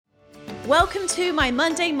Welcome to my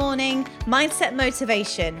Monday morning Mindset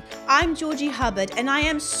Motivation. I'm Georgie Hubbard and I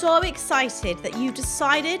am so excited that you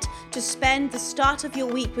decided to spend the start of your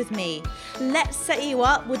week with me. Let's set you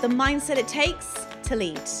up with the mindset it takes to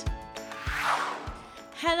lead.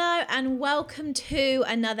 Hello and welcome to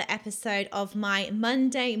another episode of my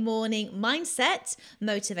Monday morning Mindset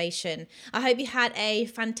Motivation. I hope you had a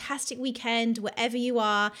fantastic weekend wherever you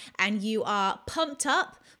are and you are pumped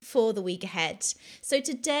up for the week ahead. So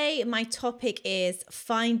today my topic is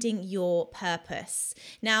finding your purpose.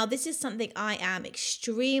 Now this is something I am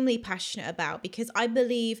extremely passionate about because I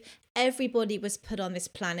believe everybody was put on this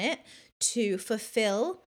planet to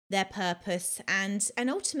fulfill their purpose and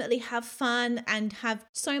ultimately have fun and have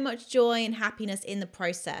so much joy and happiness in the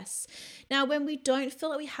process. Now, when we don't feel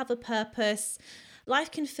like we have a purpose,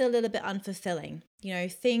 life can feel a little bit unfulfilling. You know,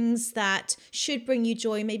 things that should bring you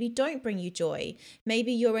joy maybe don't bring you joy.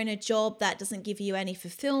 Maybe you're in a job that doesn't give you any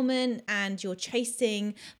fulfillment and you're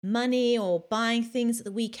chasing money or buying things at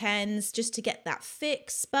the weekends just to get that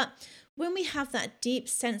fix. But when we have that deep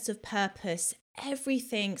sense of purpose,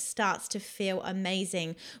 everything starts to feel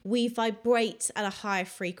amazing. We vibrate at a higher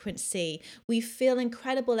frequency. We feel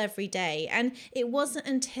incredible every day. And it wasn't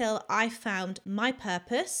until I found my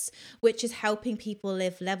purpose, which is helping people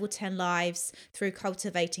live level 10 lives through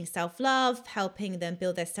cultivating self-love, helping them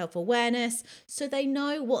build their self-awareness so they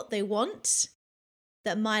know what they want,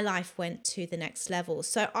 that my life went to the next level.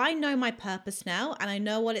 So I know my purpose now, and I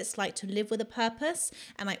know what it's like to live with a purpose,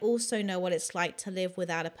 and I also know what it's like to live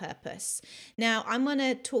without a purpose. Now, I'm going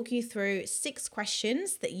to talk you through 6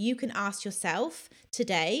 questions that you can ask yourself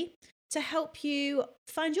today to help you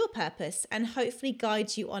find your purpose and hopefully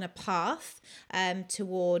guide you on a path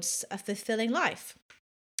towards a fulfilling life.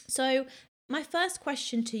 So my first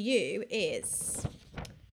question to you is,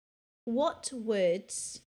 what would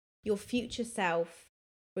your future self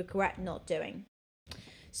regret not doing?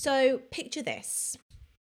 So picture this.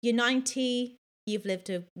 You're 90, you've lived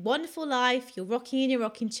a wonderful life, you're rocking in your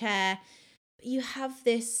rocking chair, but you have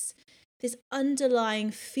this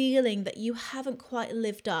underlying feeling that you haven't quite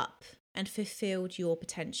lived up and fulfilled your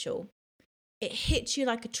potential. It hits you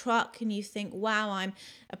like a truck and you think, wow, I'm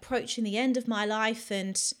approaching the end of my life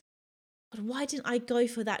and why didn't I go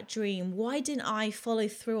for that dream? Why didn't I follow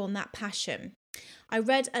through on that passion? I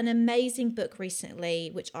read an amazing book recently,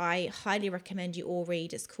 which I highly recommend you all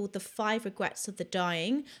read. It's called The 5 Regrets of the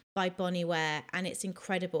Dying by Bronnie Ware, and it's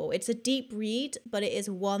incredible. It's a deep read, but it is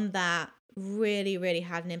one that really, really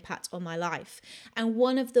had an impact on my life. And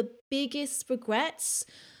one of the biggest regrets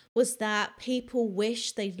was that people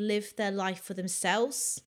wish they'd lived their life for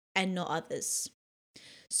themselves and not others.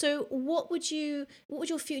 So what would your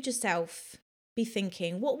future self be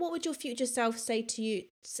thinking? What would your future self say to you?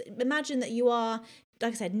 Imagine that you are,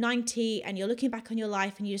 like I said, 90 and you're looking back on your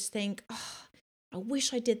life and you just think, oh, I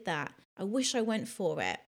wish I did that. I wish I went for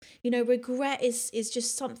it. You know, regret is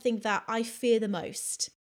just something that I fear the most.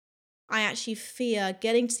 I actually fear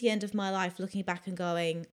getting to the end of my life, looking back and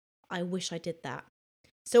going, I wish I did that.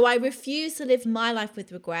 So I refuse to live my life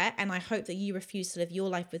with regret, and I hope that you refuse to live your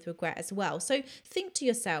life with regret as well. So think to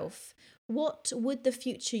yourself, what would the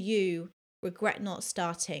future you regret not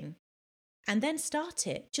starting? And then start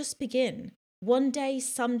it. Just begin. One day,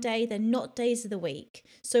 someday, they're not days of the week.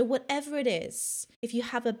 So whatever it is, if you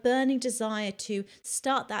have a burning desire to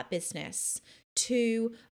start that business,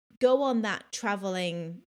 to go on that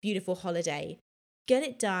traveling beautiful holiday, get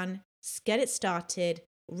it done, get it started,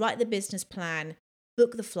 write the business plan,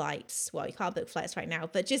 book the flights. Well, you can't book flights right now,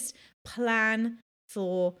 but just plan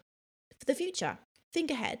for the future. Think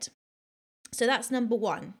ahead. So that's number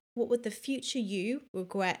 1. What would the future you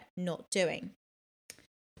regret not doing?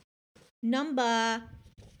 Number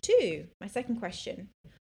 2, my second question.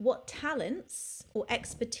 What talents or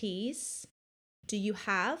expertise do you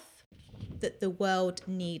have that the world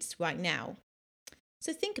needs right now?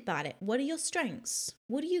 So think about it. What are your strengths?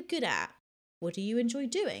 What are you good at? What do you enjoy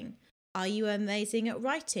doing? Are you amazing at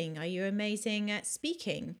writing? Are you amazing at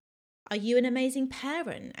speaking? Are you an amazing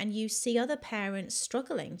parent and you see other parents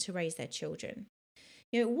struggling to raise their children?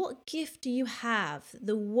 You know, what gift do you have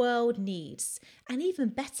the world needs? And even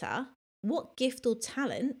better, what gift or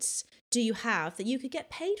talent do you have that you could get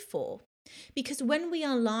paid for? Because when we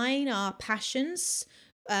align our passions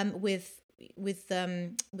with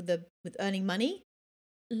earning money,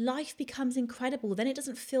 life becomes incredible. Then it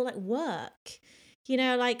doesn't feel like work. You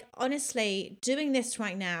know, like honestly, doing this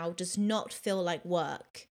right now does not feel like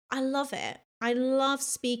work. I love it. I love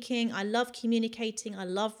speaking. I love communicating. I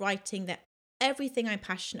love writing. That everything I'm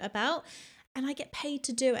passionate about, and I get paid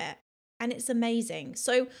to do it. And it's amazing.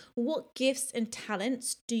 So what gifts and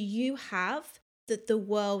talents do you have that the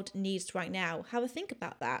world needs right now? Have a think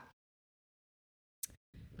about that.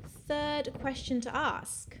 Third question to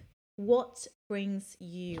ask: what brings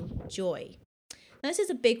you joy? Now, this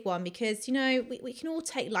is a big one because, we can all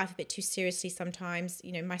take life a bit too seriously sometimes,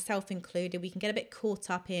 myself included. We can get a bit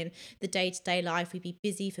caught up in the day-to-day life. We'd be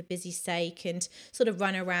busy for busy's sake and sort of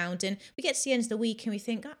run around. And we get to the end of the week and we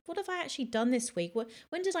think, what have I actually done this week?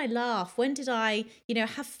 When did I laugh? When did I,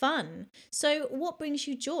 have fun? So what brings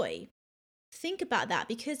you joy? Think about that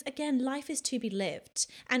because, again, life is to be lived.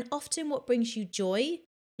 And often what brings you joy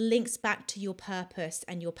links back to your purpose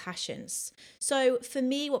and your passions. So for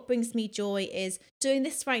me, what brings me joy is doing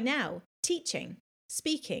this right now, teaching,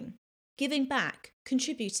 speaking, giving back,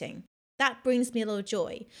 contributing. That brings me a lot of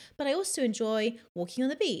joy. But I also enjoy walking on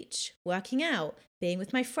the beach, working out, being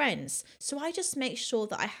with my friends. So I just make sure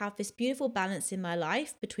that I have this beautiful balance in my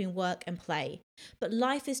life between work and play. But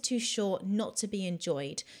life is too short not to be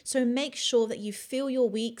enjoyed. So make sure that you fill your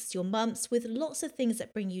weeks, your months with lots of things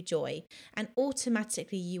that bring you joy. And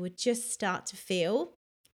automatically you would just start to feel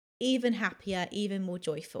even happier, even more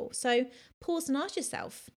joyful. So pause and ask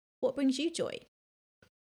yourself, what brings you joy?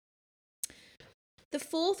 The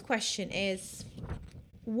fourth question is,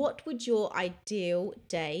 what would your ideal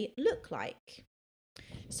day look like?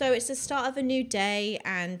 So it's the start of a new day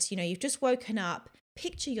and, you've just woken up.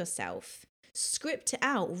 Picture yourself, script it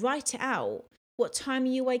out, write it out. What time are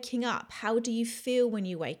you waking up? How do you feel when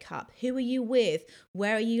you wake up? Who are you with?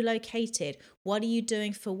 Where are you located? What are you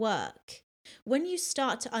doing for work? When you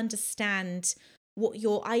start to understand what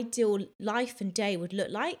your ideal life and day would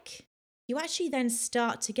look like, you actually then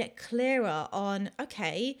start to get clearer on,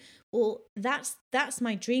 okay, well, that's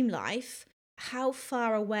my dream life. How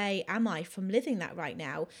far away am I from living that right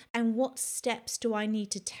now? And what steps do I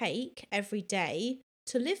need to take every day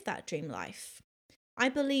to live that dream life? I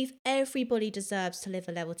believe everybody deserves to live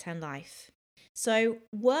a level 10 life. So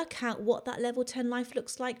work out what that level 10 life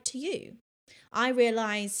looks like to you. I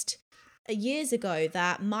realized years ago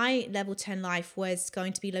that my level 10 life was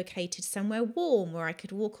going to be located somewhere warm, where I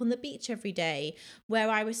could walk on the beach every day, where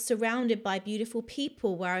I was surrounded by beautiful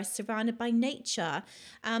people, where I was surrounded by nature.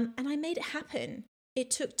 And I made it happen. It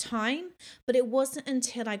took time, but it wasn't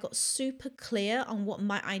until I got super clear on what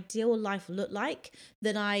my ideal life looked like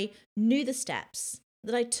that I knew the steps,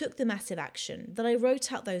 that I took the massive action, that I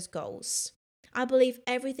wrote out those goals. I believe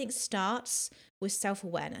everything starts with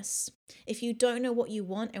self-awareness. If you don't know what you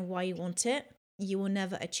want and why you want it, you will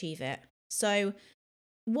never achieve it. So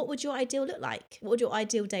what would your ideal look like? What would your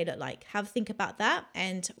ideal day look like? Have a think about that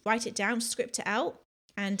and write it down, script it out,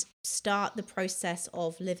 and start the process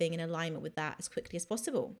of living in alignment with that as quickly as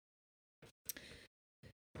possible.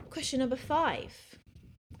 Question number 5.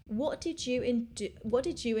 What did you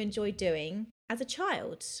enjoy doing as a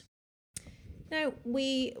child? Now,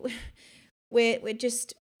 we're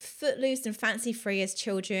just footloose and fancy free as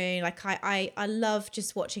children. Like I love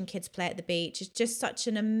just watching kids play at the beach. It's just such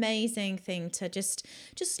an amazing thing to just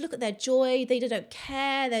look at their joy. They don't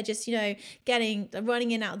care. They're just,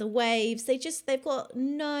 running in out of the waves. They've got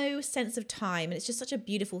no sense of time. And it's just such a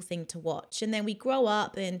beautiful thing to watch. And then we grow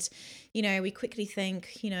up and, we quickly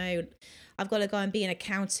think, I've got to go and be an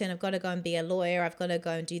accountant. I've got to go and be a lawyer. I've got to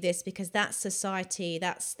go and do this because that's society.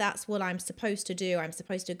 That's what I'm supposed to do. I'm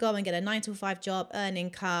supposed to go and get a 9-to-5 job, earn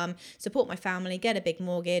income, support my family, get a big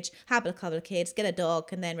mortgage, have a couple of kids, get a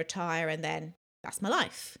dog, and then retire. And then that's my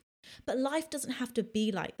life. But life doesn't have to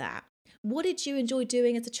be like that. What did you enjoy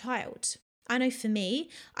doing as a child? I know for me,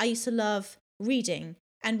 I used to love reading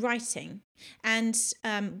and writing. And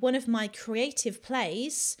one of my creative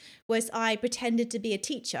plays was I pretended to be a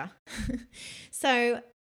teacher. So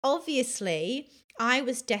obviously I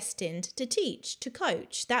was destined to teach, to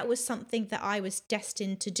coach. That was something that I was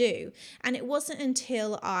destined to do. And it wasn't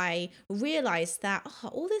until I realized that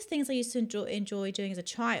all those things I used to enjoy doing as a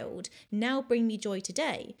child now bring me joy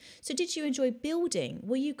today. So did you enjoy building?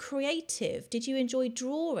 Were you creative? Did you enjoy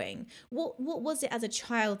drawing? What was it as a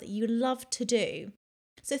child that you loved to do?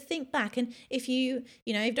 So think back, and if you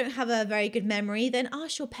don't have a very good memory, then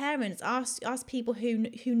ask your parents, ask people who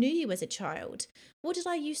knew you as a child. What did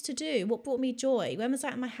I used to do? What brought me joy? When was I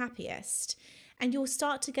at my happiest? And you'll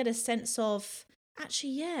start to get a sense of,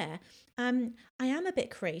 actually, yeah, I am a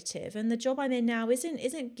bit creative, and the job I'm in now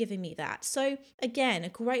isn't giving me that. So again, a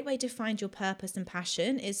great way to find your purpose and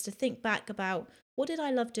passion is to think back about, what did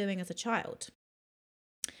I love doing as a child?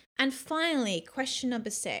 And finally, question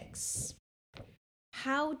number 6.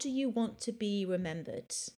 How do you want to be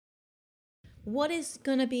remembered? What is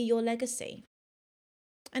going to be your legacy?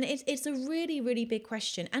 And it's a really, really big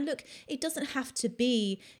question. And look, it doesn't have to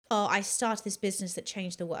be, I started this business that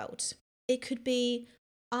changed the world. It could be,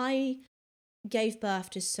 I gave birth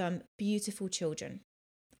to some beautiful children.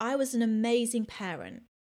 I was an amazing parent.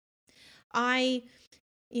 I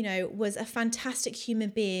was a fantastic human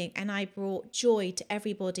being, and I brought joy to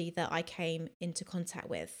everybody that I came into contact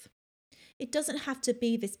with. It doesn't have to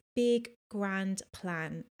be this big, grand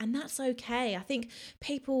plan, and that's okay. I think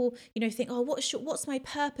people, think, oh, what's my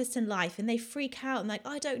purpose in life? And they freak out and like,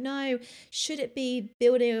 I don't know. Should it be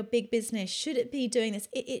building a big business? Should it be doing this?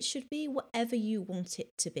 It should be whatever you want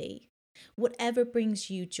it to be, whatever brings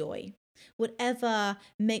you joy, whatever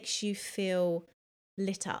makes you feel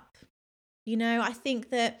lit up. I think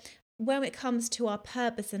that when it comes to our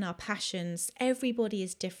purpose and our passions, everybody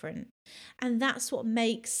is different. And that's what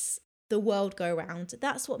makes the world go round.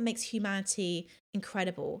 That's what makes humanity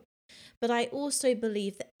incredible. But I also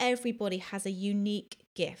believe that everybody has a unique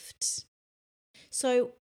gift.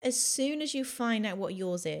 So as soon as you find out what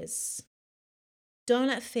yours is, don't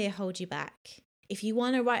let fear hold you back. If you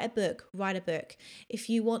want to write a book, write a book. If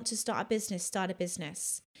you want to start a business, start a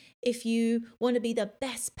business. If you want to be the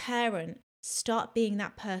best parent, start being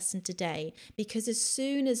that person today, because as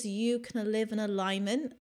soon as you can live in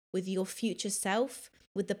alignment with your future self,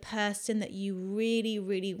 with the person that you really,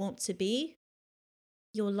 really want to be,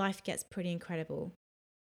 your life gets pretty incredible.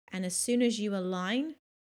 And as soon as you align,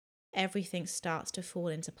 everything starts to fall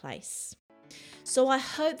into place. So I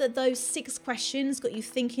hope that those 6 questions got you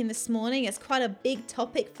thinking this morning. It's quite a big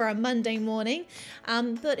topic for a Monday morning,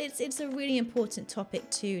 but it's a really important topic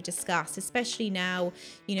to discuss, especially now,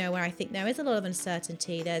 where I think there is a lot of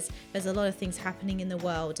uncertainty. There's a lot of things happening in the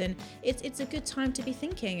world, and it's a good time to be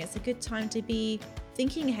thinking. It's a good time to be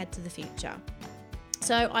thinking ahead to the future.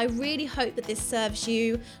 So I really hope that this serves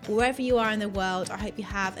you wherever you are in the world. I hope you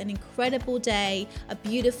have an incredible day, a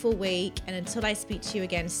beautiful week, and until I speak to you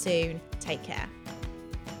again soon, take care.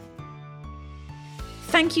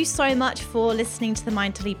 Thank you so much for listening to the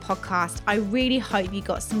Mind to Lead podcast. I really hope you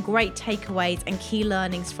got some great takeaways and key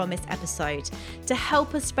learnings from this episode. To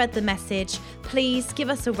help us spread the message, please give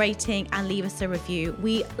us a rating and leave us a review.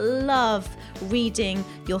 We love reading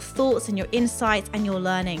your thoughts and your insights and your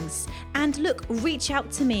learnings. And look, reach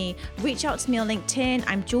out to me. Reach out to me on LinkedIn.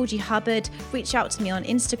 I'm Georgie Hubbard. Reach out to me on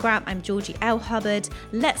Instagram. I'm Georgie L. Hubbard.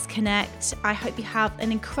 Let's connect. I hope you have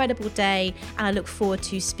an incredible day, and I look forward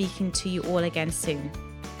to speaking to you all again soon.